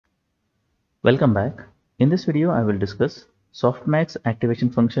Welcome back. In this video, I will discuss SoftMax activation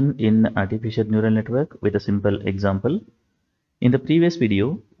function in artificial neural network with a simple example. In the previous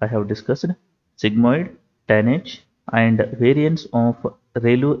video, I have discussed sigmoid, tanh, and variants of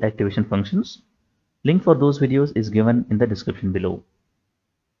relu activation functions. Link for those videos is given in the description below.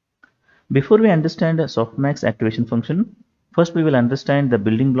 Before we understand SoftMax activation function, first we will understand the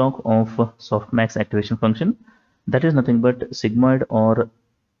building block of SoftMax activation function. That is nothing but sigmoid or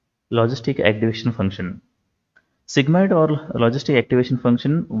logistic activation function. Sigmoid or logistic activation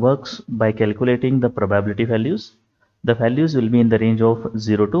function works by calculating the probability values. The values will be in the range of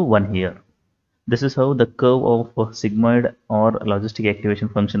 0 to 1 here. This is how the curve of sigmoid or logistic activation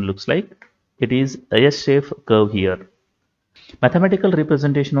function looks like. It is a S-shaped curve here. Mathematical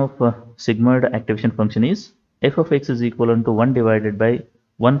representation of sigmoid activation function is f of x is equivalent to 1 divided by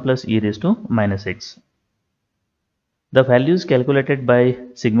 1 plus e raised to minus x. The values calculated by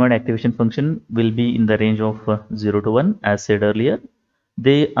sigmoid activation function will be in the range of 0 to 1 as said earlier.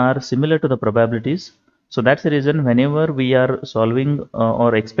 They are similar to the probabilities. So that's the reason whenever we are solving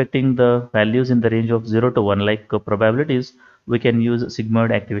or expecting the values in the range of 0 to 1 like probabilities, we can use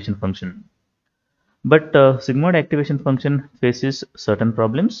sigmoid activation function. But sigmoid activation function faces certain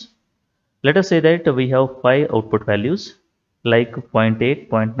problems. Let us say that we have 5 output values like 0.8,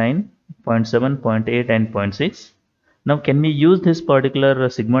 0.9, 0.7, 0.8 and 0.6. Now, can we use this particular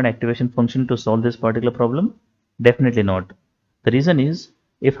sigmoid activation function to solve this particular problem? Definitely not. The reason is,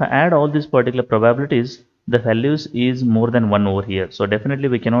 if I add all these particular probabilities, the values is more than 1 over here. So definitely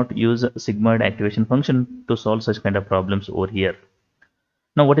we cannot use sigmoid activation function to solve such kind of problems over here.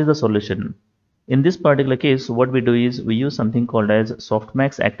 Now, what is the solution? In this particular case, what we do is we use something called as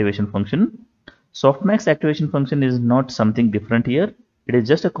SoftMax activation function. SoftMax activation function is not something different here. It is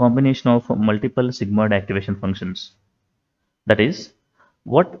just a combination of multiple sigmoid activation functions. That is,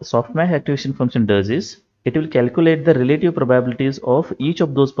 what SoftMax activation function does is, it will calculate the relative probabilities of each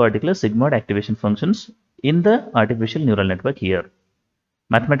of those particular sigmoid activation functions in the artificial neural network here.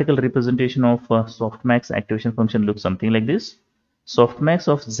 Mathematical representation of SoftMax activation function looks something like this. Softmax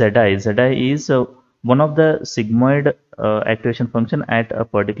of Zi is one of the sigmoid activation function at a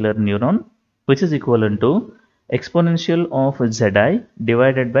particular neuron, which is equivalent to exponential of Zi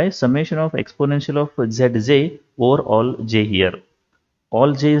divided by summation of exponential of Zj over all j here.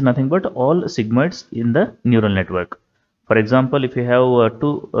 All j is nothing but all sigmoids in the neural network. For example, if you have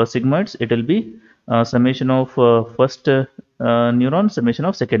two sigmoids, it will be summation of first neuron, summation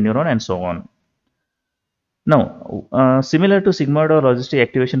of second neuron, and so on. Now, similar to sigmoid or logistic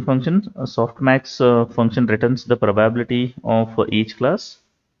activation function, softmax function returns the probability of each class.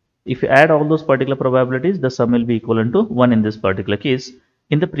 If you add all those particular probabilities, the sum will be equivalent to 1 in this particular case.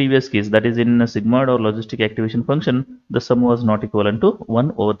 In the previous case, that is in sigmoid or logistic activation function, the sum was not equivalent to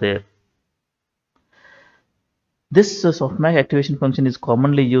 1 over there. This softmax activation function is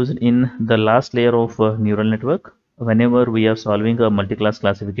commonly used in the last layer of neural network whenever we are solving a multi-class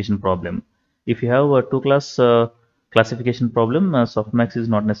classification problem. If you have a two-class classification problem, softmax is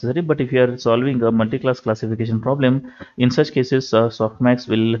not necessary, but if you are solving a multi-class classification problem, in such cases softmax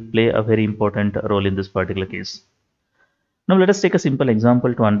will play a very important role in this particular case. Now let us take a simple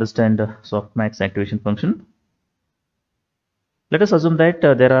example to understand softmax activation function. Let us assume that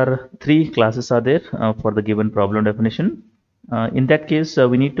there are 3 classes are there for the given problem definition. In that case,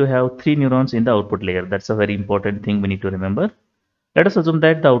 we need to have 3 neurons in the output layer. That's a very important thing we need to remember. Let us assume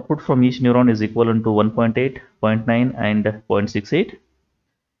that the output from each neuron is equivalent to 1.8, 0.9 and 0.68.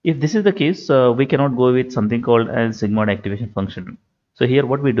 If this is the case, we cannot go with something called as sigmoid activation function. So here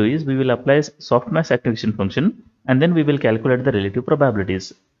what we do is we will apply softmax activation function and then we will calculate the relative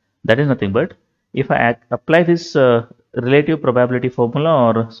probabilities. That is nothing but if I apply this relative probability formula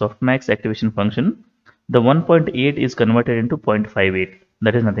or softmax activation function, the 1.8 is converted into 0.58.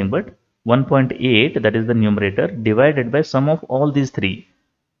 That is nothing but 1.8, that is the numerator, divided by sum of all these 3,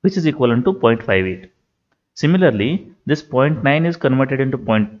 which is equivalent to 0.58. Similarly, this 0.9 is converted into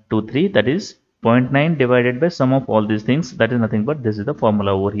 0.23, that is 0.9 divided by sum of all these things, that is nothing but this is the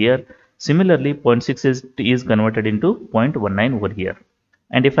formula over here. Similarly, 0.6 is converted into 0.19 over here.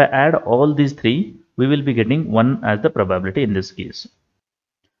 And if I add all these 3, we will be getting 1 as the probability in this case.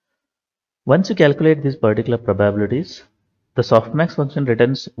 Once you calculate these particular probabilities, the softmax function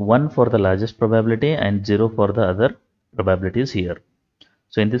returns 1 for the largest probability and 0 for the other probabilities here.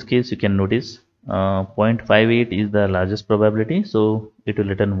 So in this case, you can notice 0.58 is the largest probability. So it will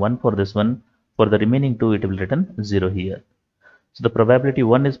return 1 for this one. For the remaining 2, it will return 0 here. So the probability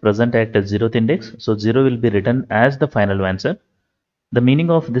 1 is present at the 0th index. So 0 will be written as the final answer. The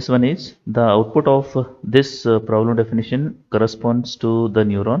meaning of this one is the output of this problem definition corresponds to the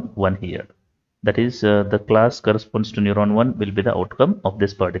neuron 1 here. That is, the class corresponds to neuron 1 will be the outcome of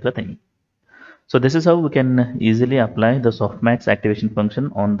this particular thing. So this is how we can easily apply the softmax activation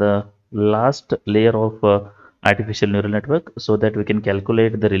function on the last layer of artificial neural network, so that we can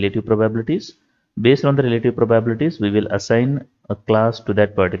calculate the relative probabilities. Based on the relative probabilities, we will assign a class to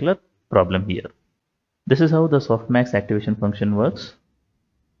that particular problem here. This is how the softmax activation function works.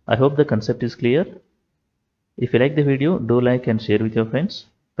 I hope the concept is clear. If you like the video, do like and share with your friends.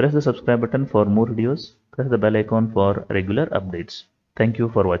 Press the subscribe button for more videos. Press the bell icon for regular updates. Thank you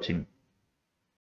for watching.